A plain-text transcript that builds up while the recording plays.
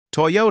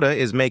Toyota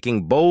is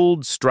making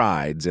bold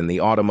strides in the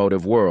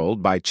automotive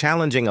world by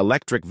challenging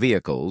electric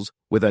vehicles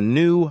with a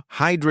new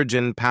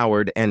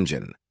hydrogen-powered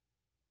engine.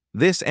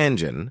 This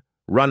engine,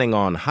 running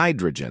on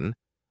hydrogen,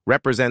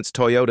 represents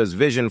Toyota's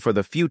vision for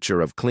the future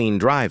of clean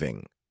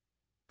driving.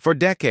 For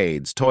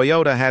decades,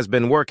 Toyota has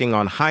been working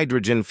on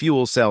hydrogen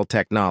fuel cell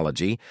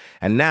technology,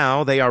 and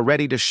now they are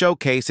ready to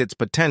showcase its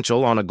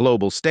potential on a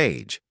global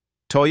stage.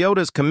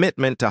 Toyota's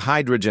commitment to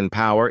hydrogen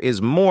power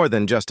is more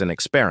than just an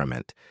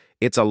experiment.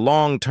 It's a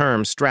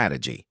long-term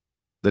strategy.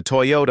 The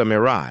Toyota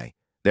Mirai,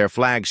 their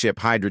flagship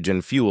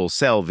hydrogen fuel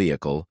cell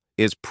vehicle,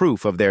 is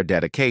proof of their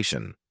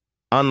dedication.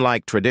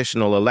 Unlike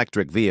traditional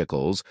electric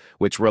vehicles,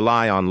 which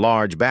rely on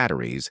large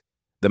batteries,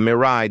 the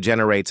Mirai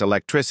generates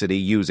electricity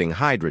using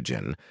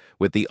hydrogen,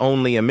 with the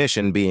only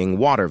emission being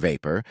water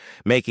vapor,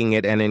 making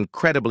it an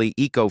incredibly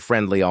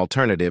eco-friendly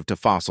alternative to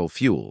fossil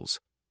fuels.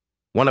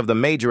 One of the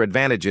major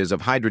advantages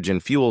of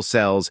hydrogen fuel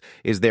cells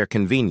is their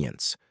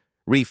convenience.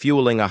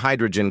 Refueling a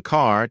hydrogen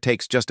car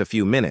takes just a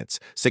few minutes,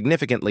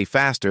 significantly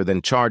faster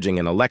than charging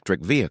an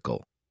electric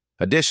vehicle.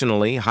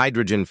 Additionally,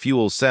 hydrogen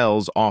fuel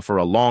cells offer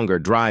a longer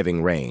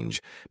driving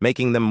range,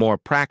 making them more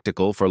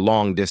practical for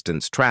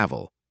long-distance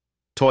travel.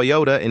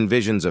 Toyota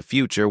envisions a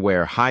future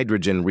where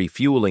hydrogen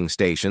refueling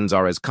stations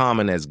are as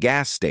common as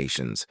gas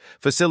stations,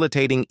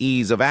 facilitating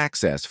ease of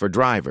access for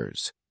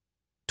drivers.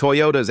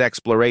 Toyota's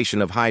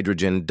exploration of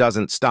hydrogen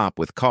doesn't stop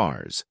with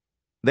cars.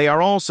 They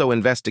are also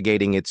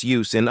investigating its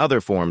use in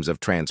other forms of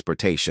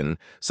transportation,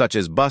 such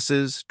as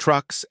buses,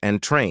 trucks,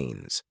 and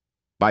trains.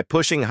 By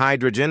pushing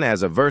hydrogen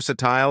as a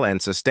versatile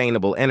and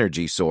sustainable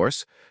energy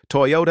source,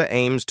 Toyota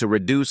aims to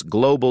reduce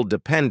global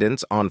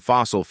dependence on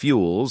fossil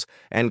fuels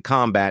and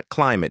combat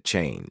climate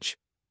change.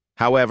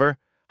 However,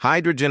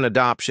 hydrogen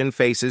adoption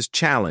faces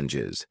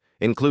challenges,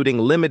 including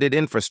limited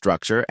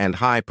infrastructure and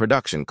high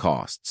production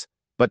costs.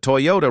 But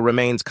Toyota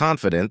remains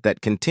confident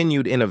that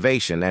continued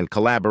innovation and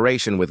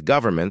collaboration with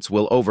governments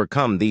will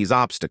overcome these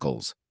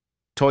obstacles.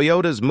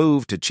 Toyota's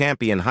move to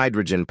champion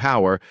hydrogen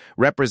power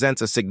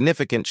represents a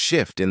significant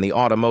shift in the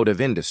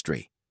automotive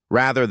industry.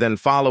 Rather than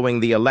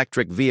following the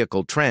electric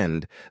vehicle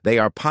trend, they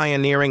are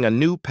pioneering a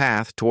new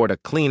path toward a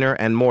cleaner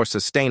and more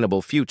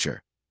sustainable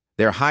future.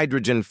 Their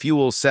hydrogen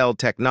fuel cell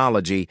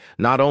technology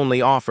not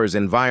only offers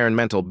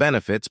environmental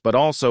benefits but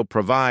also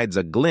provides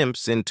a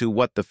glimpse into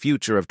what the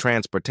future of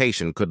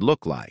transportation could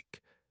look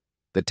like.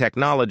 The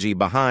technology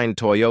behind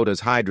Toyota's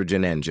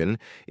hydrogen engine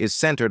is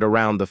centered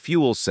around the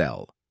fuel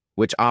cell,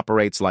 which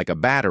operates like a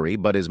battery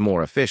but is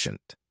more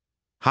efficient.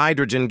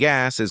 Hydrogen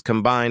gas is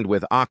combined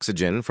with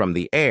oxygen from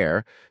the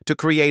air to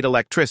create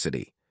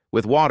electricity,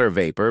 with water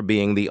vapor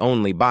being the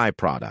only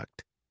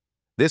byproduct.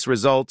 This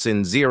results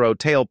in zero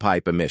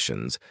tailpipe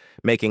emissions,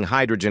 making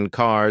hydrogen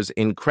cars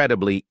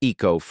incredibly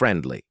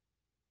eco-friendly.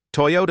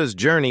 Toyota's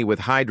journey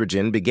with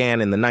hydrogen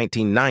began in the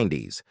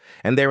 1990s,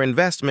 and their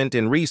investment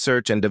in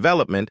research and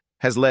development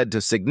has led to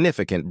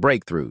significant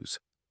breakthroughs.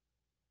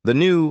 The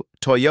new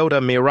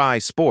Toyota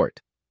Mirai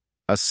Sport,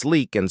 a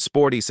sleek and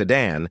sporty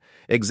sedan,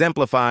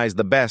 exemplifies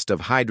the best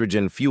of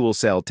hydrogen fuel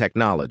cell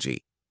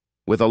technology.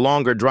 With a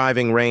longer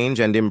driving range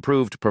and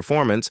improved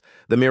performance,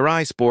 the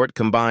Mirai Sport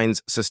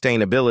combines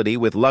sustainability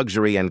with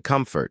luxury and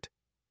comfort.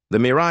 The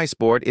Mirai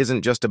Sport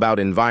isn't just about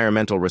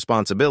environmental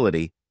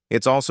responsibility,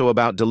 it's also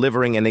about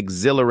delivering an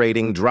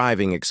exhilarating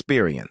driving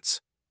experience.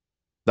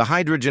 The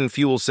hydrogen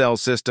fuel cell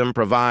system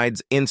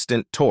provides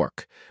instant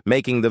torque,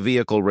 making the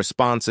vehicle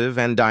responsive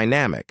and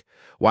dynamic,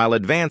 while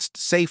advanced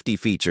safety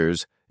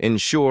features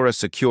ensure a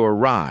secure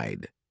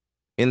ride.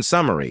 In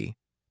summary,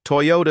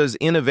 Toyota's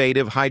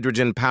innovative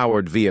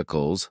hydrogen-powered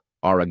vehicles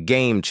are a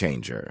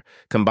game-changer,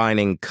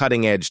 combining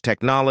cutting-edge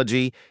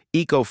technology,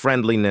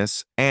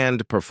 eco-friendliness,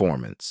 and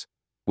performance.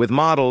 With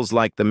models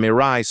like the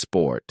Mirai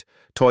Sport,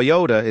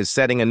 Toyota is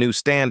setting a new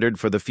standard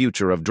for the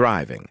future of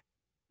driving.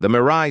 The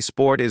Mirai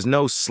Sport is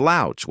no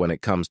slouch when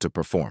it comes to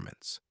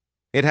performance.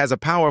 It has a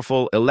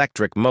powerful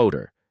electric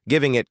motor,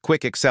 giving it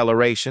quick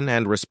acceleration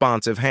and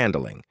responsive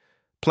handling.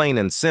 Plain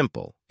and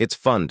simple, it's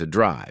fun to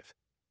drive.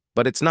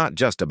 But it's not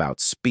just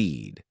about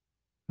speed.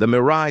 The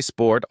Mirai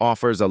Sport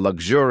offers a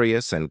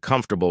luxurious and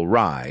comfortable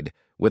ride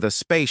with a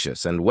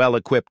spacious and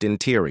well-equipped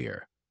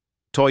interior.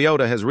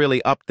 Toyota has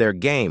really upped their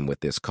game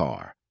with this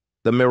car.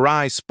 The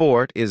Mirai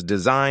Sport is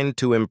designed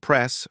to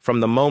impress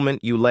from the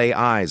moment you lay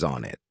eyes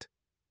on it.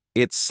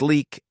 Its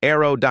sleek,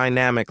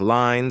 aerodynamic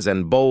lines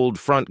and bold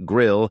front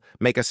grille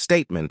make a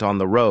statement on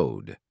the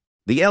road.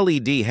 The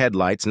LED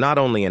headlights not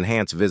only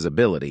enhance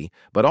visibility,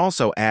 but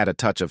also add a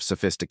touch of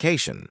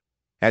sophistication.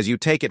 As you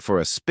take it for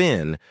a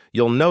spin,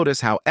 you'll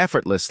notice how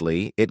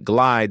effortlessly it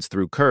glides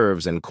through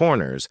curves and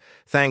corners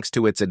thanks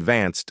to its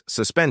advanced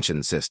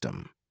suspension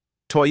system.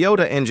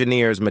 Toyota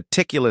engineers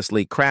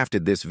meticulously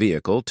crafted this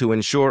vehicle to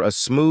ensure a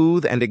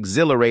smooth and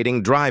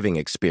exhilarating driving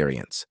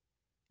experience.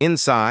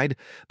 Inside,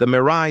 the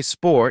Mirai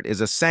Sport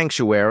is a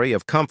sanctuary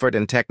of comfort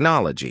and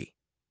technology.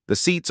 The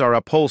seats are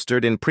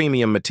upholstered in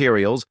premium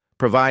materials,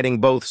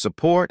 providing both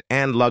support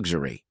and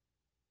luxury.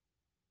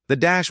 The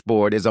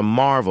dashboard is a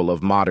marvel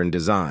of modern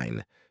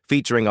design,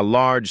 featuring a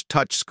large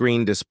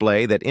touchscreen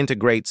display that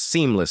integrates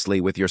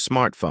seamlessly with your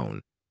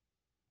smartphone.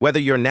 Whether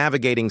you're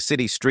navigating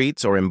city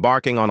streets or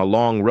embarking on a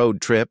long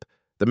road trip,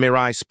 the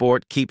Mirai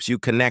Sport keeps you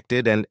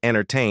connected and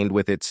entertained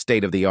with its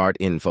state-of-the-art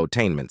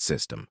infotainment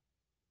system.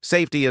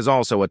 Safety is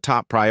also a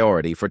top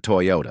priority for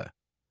Toyota.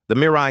 The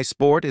Mirai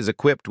Sport is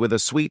equipped with a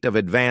suite of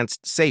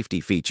advanced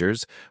safety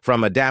features,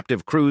 from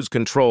adaptive cruise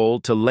control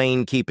to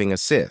lane-keeping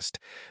assist.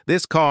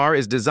 This car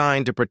is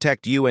designed to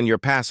protect you and your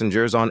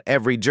passengers on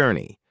every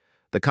journey.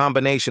 The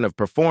combination of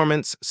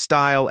performance,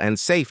 style, and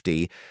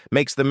safety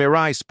makes the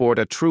Mirai Sport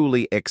a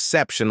truly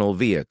exceptional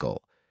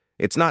vehicle.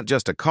 It's not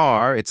just a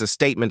car, it's a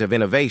statement of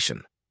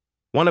innovation.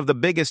 One of the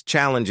biggest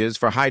challenges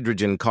for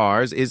hydrogen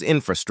cars is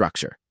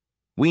infrastructure.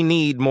 We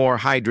need more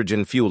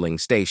hydrogen fueling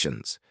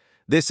stations.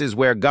 This is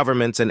where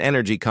governments and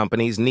energy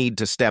companies need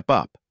to step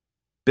up.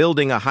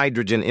 Building a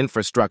hydrogen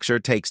infrastructure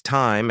takes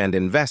time and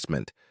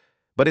investment,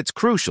 but it's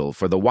crucial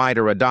for the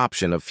wider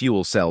adoption of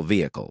fuel cell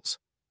vehicles.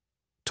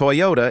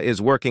 Toyota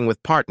is working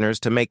with partners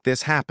to make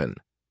this happen.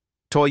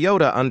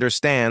 Toyota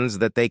understands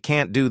that they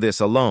can't do this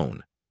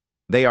alone.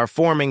 They are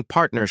forming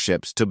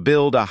partnerships to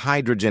build a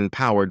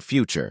hydrogen-powered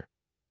future.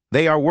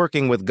 They are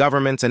working with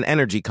governments and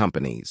energy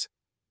companies.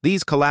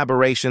 These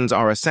collaborations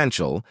are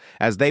essential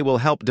as they will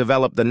help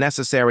develop the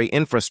necessary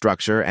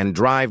infrastructure and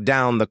drive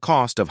down the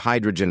cost of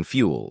hydrogen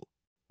fuel.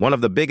 One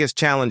of the biggest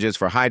challenges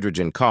for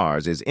hydrogen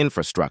cars is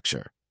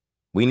infrastructure.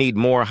 We need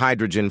more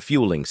hydrogen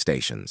fueling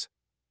stations.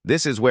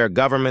 This is where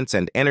governments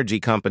and energy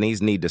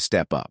companies need to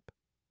step up.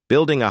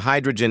 Building a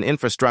hydrogen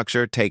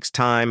infrastructure takes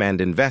time and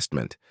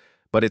investment,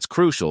 but it's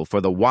crucial for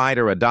the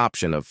wider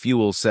adoption of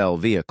fuel cell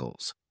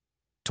vehicles.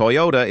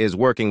 Toyota is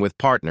working with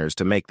partners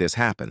to make this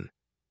happen.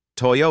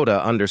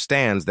 Toyota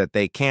understands that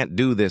they can't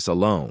do this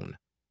alone.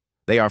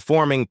 They are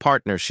forming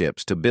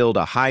partnerships to build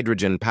a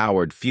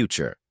hydrogen-powered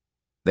future.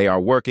 They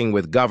are working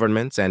with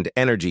governments and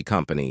energy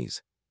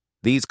companies.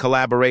 These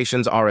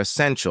collaborations are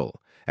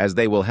essential as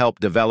they will help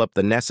develop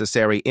the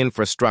necessary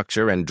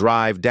infrastructure and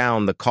drive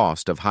down the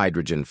cost of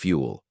hydrogen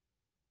fuel.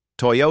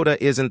 Toyota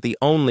isn't the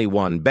only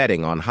one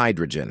betting on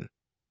hydrogen.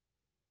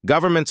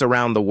 Governments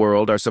around the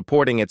world are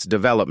supporting its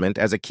development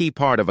as a key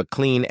part of a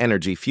clean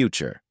energy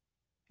future.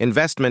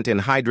 Investment in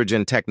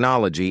hydrogen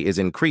technology is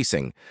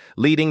increasing,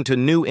 leading to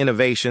new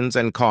innovations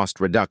and cost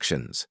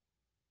reductions.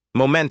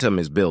 Momentum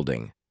is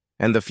building,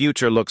 and the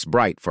future looks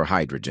bright for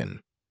hydrogen.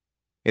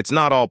 It's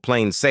not all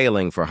plain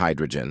sailing for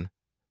hydrogen.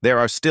 There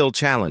are still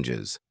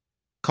challenges.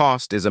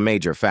 Cost is a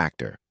major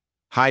factor.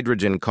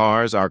 Hydrogen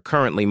cars are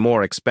currently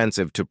more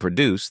expensive to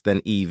produce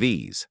than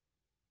EVs.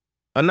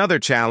 Another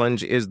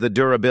challenge is the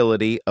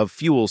durability of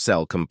fuel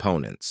cell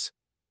components.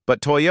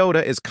 But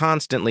Toyota is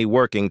constantly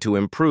working to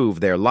improve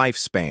their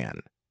lifespan.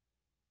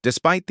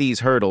 Despite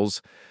these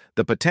hurdles,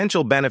 the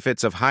potential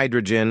benefits of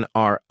hydrogen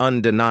are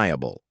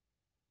undeniable.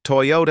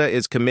 Toyota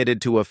is committed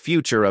to a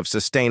future of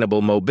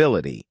sustainable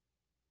mobility.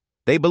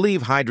 They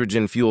believe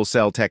hydrogen fuel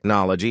cell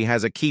technology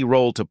has a key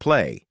role to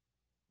play.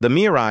 The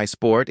Mirai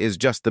Sport is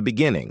just the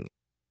beginning.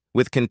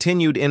 With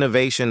continued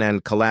innovation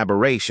and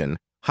collaboration,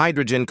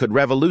 hydrogen could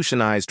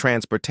revolutionize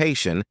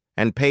transportation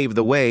and pave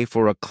the way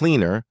for a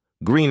cleaner,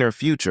 greener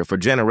future for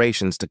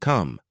generations to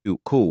come.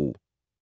 Cool.